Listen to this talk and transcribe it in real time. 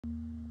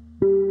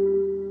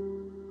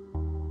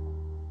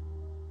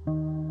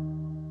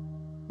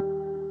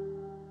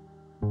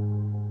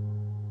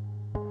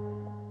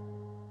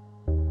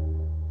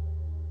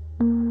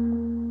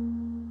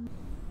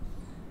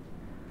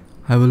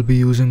I will be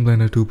using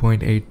Blender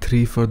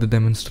 2.83 for the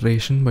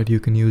demonstration, but you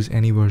can use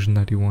any version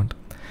that you want.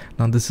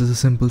 Now this is a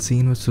simple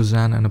scene with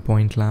Suzanne and a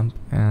point lamp,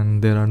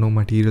 and there are no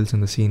materials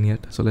in the scene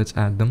yet, so let's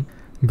add them.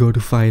 Go to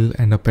File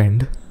and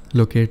Append.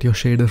 Locate your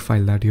shader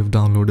file that you've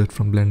downloaded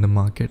from Blender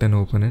Market and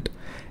open it.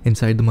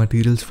 Inside the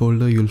materials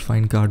folder, you'll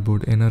find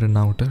cardboard inner and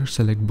outer.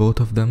 Select both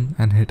of them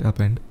and hit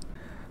Append.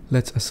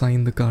 Let's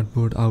assign the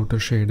cardboard outer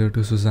shader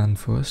to Suzanne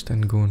first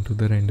and go into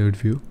the rendered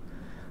view.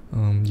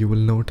 You will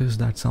notice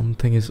that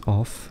something is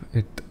off.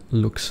 It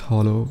looks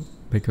hollow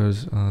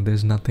because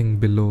there's nothing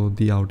below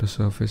the outer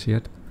surface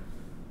yet.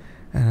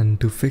 And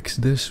to fix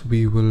this,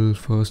 we will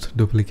first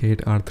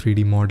duplicate our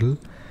 3D model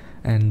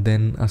and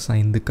then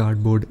assign the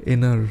cardboard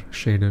inner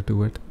shader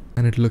to it.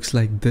 And it looks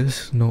like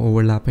this, no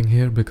overlapping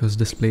here because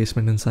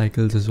displacement in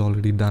cycles is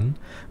already done.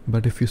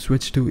 But if you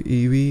switch to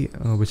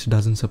Eevee, which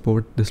doesn't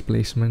support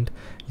displacement,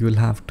 you will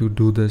have to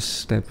do this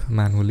step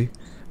manually.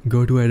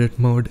 Go to edit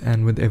mode,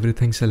 and with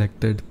everything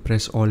selected,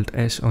 press Alt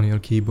S on your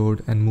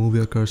keyboard and move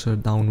your cursor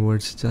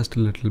downwards just a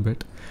little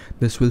bit.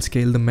 This will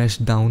scale the mesh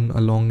down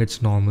along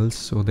its normals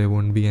so there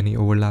won't be any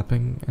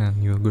overlapping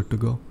and you're good to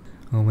go.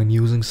 When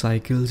using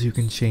cycles, you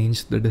can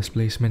change the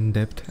displacement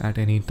depth at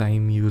any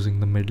time using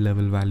the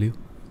mid-level value.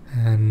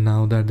 And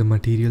now that the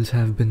materials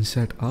have been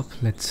set up,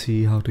 let's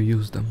see how to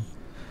use them.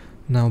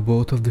 Now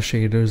both of the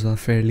shaders are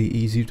fairly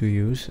easy to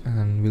use,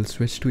 and we'll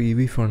switch to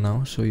Eevee for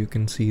now so you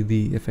can see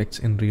the effects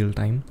in real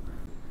time.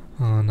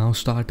 Now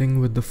starting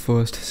with the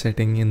first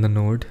setting in the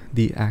node,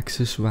 the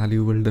axis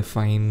value will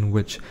define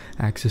which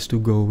axis to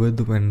go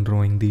with when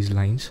drawing these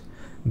lines,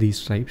 these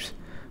stripes.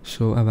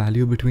 So a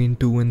value between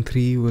 2 and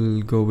 3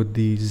 will go with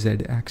the Z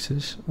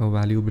axis, a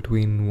value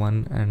between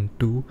 1 and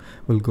 2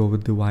 will go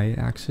with the Y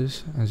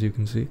axis, as you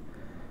can see,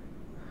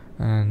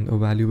 and a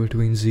value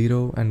between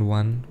 0 and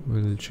 1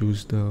 will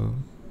choose the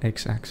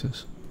X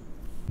axis.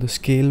 The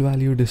scale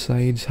value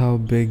decides how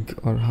big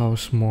or how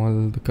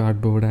small the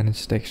cardboard and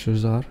its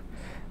textures are,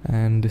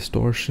 and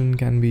distortion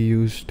can be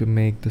used to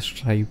make the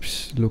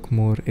stripes look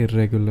more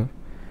irregular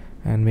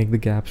and make the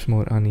gaps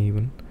more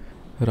uneven.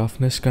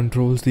 Roughness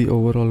controls the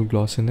overall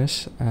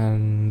glossiness,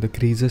 and the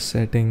creases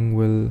setting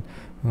will,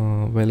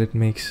 it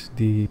makes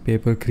the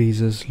paper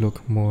creases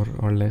look more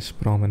or less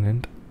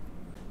prominent.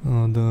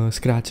 The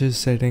scratches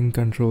setting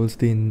controls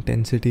the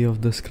intensity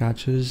of the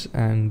scratches,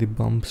 and the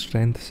bump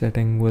strength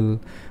setting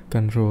will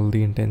control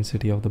the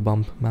intensity of the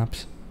bump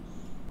maps.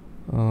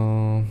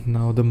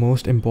 Now the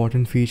most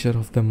important feature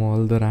of them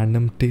all, the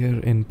random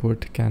tear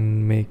input,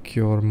 can make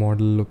your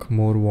model look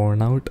more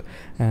worn out,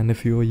 and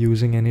if you are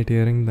using any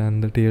tearing,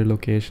 then the tear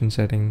location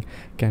setting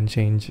can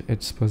change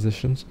its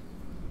positions.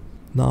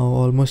 Now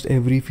almost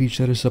every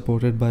feature is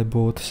supported by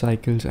both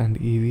Cycles and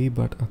Eevee,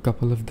 but a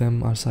couple of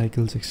them are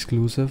Cycles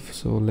exclusive,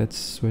 so let's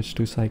switch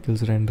to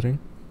Cycles rendering.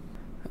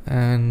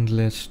 And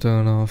let's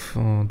turn off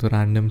the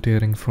random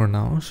tearing for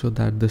now so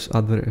that this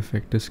other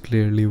effect is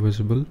clearly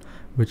visible,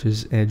 which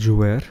is edge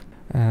wear.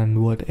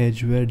 And what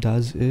edge wear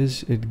does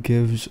is it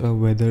gives a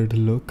weathered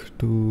look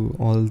to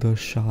all the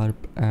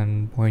sharp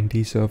and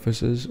pointy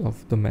surfaces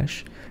of the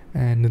mesh.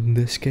 And in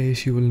this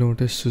case, you will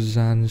notice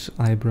Suzanne's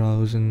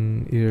eyebrows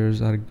and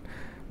ears are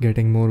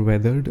getting more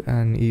weathered,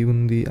 and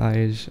even the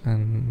eyes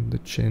and the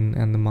chin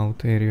and the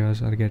mouth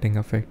areas are getting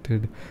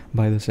affected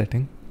by the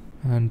setting.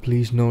 And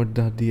please note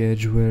that the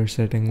edge wear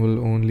setting will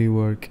only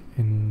work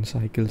in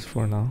Cycles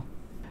for now.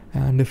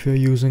 And if you're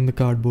using the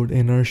cardboard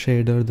inner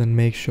shader, then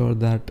make sure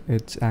that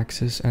its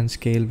axis and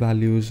scale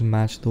values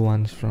match the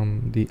ones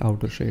from the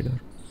outer shader.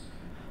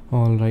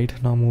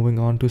 Alright, now moving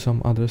on to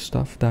some other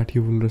stuff that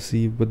you will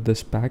receive with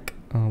this pack.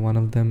 One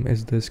of them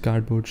is this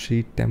cardboard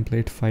sheet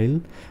template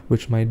file,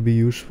 which might be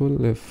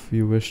useful if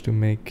you wish to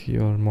make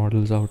your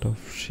models out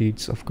of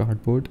sheets of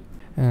cardboard.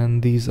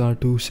 And these are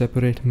two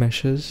separate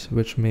meshes,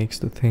 which makes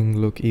the thing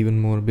look even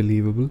more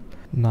believable.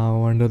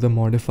 Now under the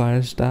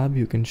modifiers tab,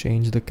 you can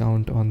change the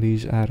count on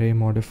these array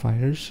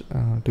modifiers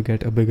to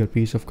get a bigger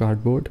piece of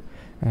cardboard,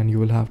 and you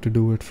will have to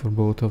do it for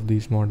both of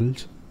these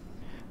models.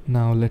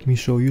 Now let me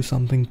show you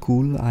something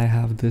cool. I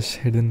have this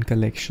hidden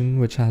collection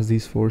which has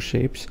these 4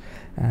 shapes,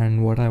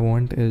 and what I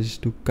want is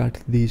to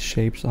cut these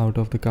shapes out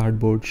of the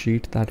cardboard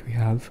sheet that we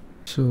have.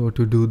 So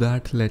to do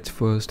that, let's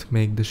first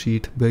make the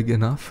sheet big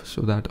enough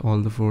so that all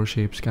the 4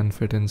 shapes can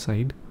fit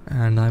inside.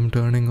 And I'm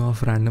turning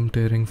off random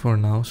tearing for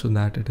now so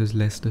that it is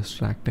less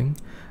distracting.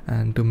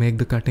 And to make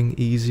the cutting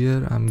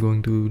easier, I'm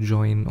going to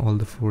join all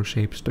the 4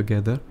 shapes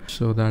together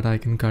so that I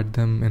can cut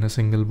them in a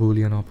single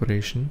boolean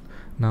operation.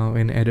 Now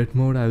in edit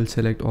mode, I will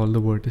select all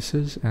the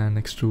vertices and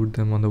extrude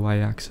them on the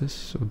y-axis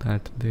so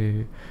that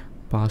they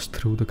pass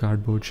through the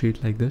cardboard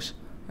sheet like this.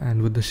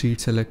 And with the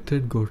sheet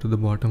selected, go to the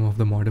bottom of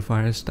the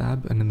modifiers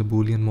tab, and in the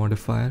boolean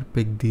modifier,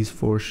 pick these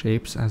 4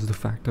 shapes as the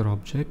factor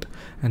object,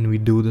 and we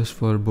do this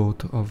for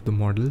both of the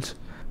models.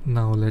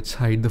 Now let's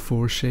hide the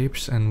 4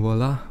 shapes, and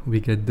voila,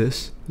 we get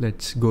this.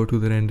 Let's go to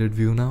the rendered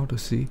view now to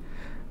see.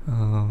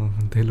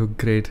 They look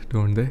great,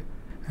 don't they?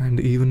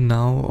 And even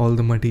now, all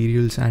the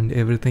materials and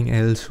everything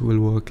else will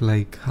work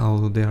like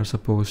how they are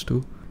supposed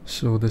to.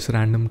 So this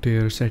random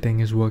tier setting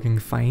is working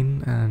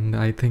fine, and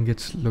I think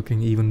it's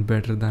looking even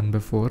better than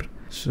before.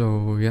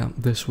 So yeah,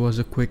 this was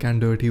a quick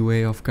and dirty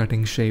way of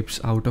cutting shapes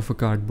out of a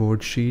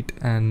cardboard sheet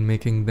and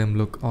making them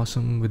look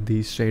awesome with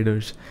these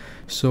shaders.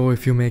 So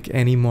if you make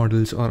any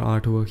models or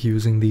artwork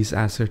using these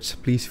assets,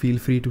 please feel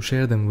free to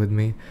share them with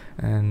me,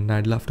 and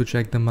I'd love to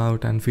check them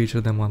out and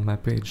feature them on my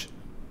page.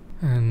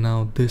 And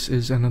now this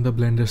is another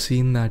Blender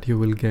scene that you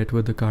will get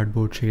with the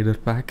cardboard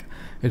shader pack.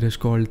 It is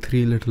called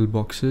 3 Little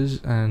Boxes,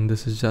 and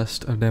this is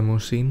just a demo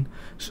scene,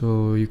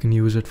 so you can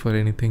use it for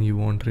anything you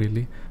want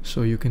really.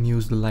 So you can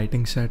use the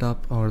lighting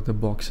setup or the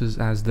boxes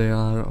as they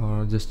are,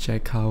 or just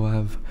check how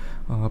I've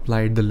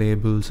applied the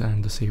labels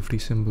and the safety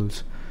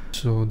symbols.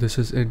 So this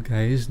is it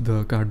guys,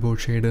 the cardboard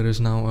shader is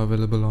now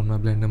available on my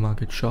Blender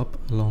Market shop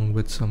along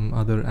with some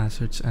other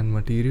assets and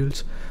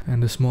materials,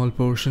 and a small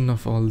portion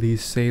of all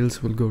these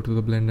sales will go to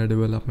the Blender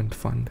Development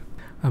Fund.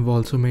 I've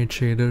also made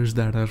shaders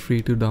that are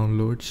free to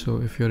download, so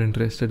if you're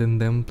interested in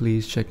them,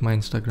 please check my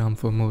Instagram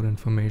for more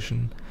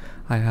information.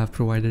 I have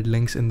provided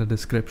links in the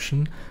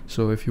description,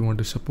 so if you want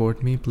to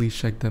support me, please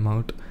check them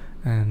out,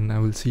 and I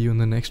will see you in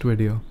the next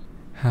video.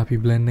 Happy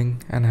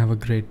blending and have a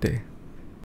great day.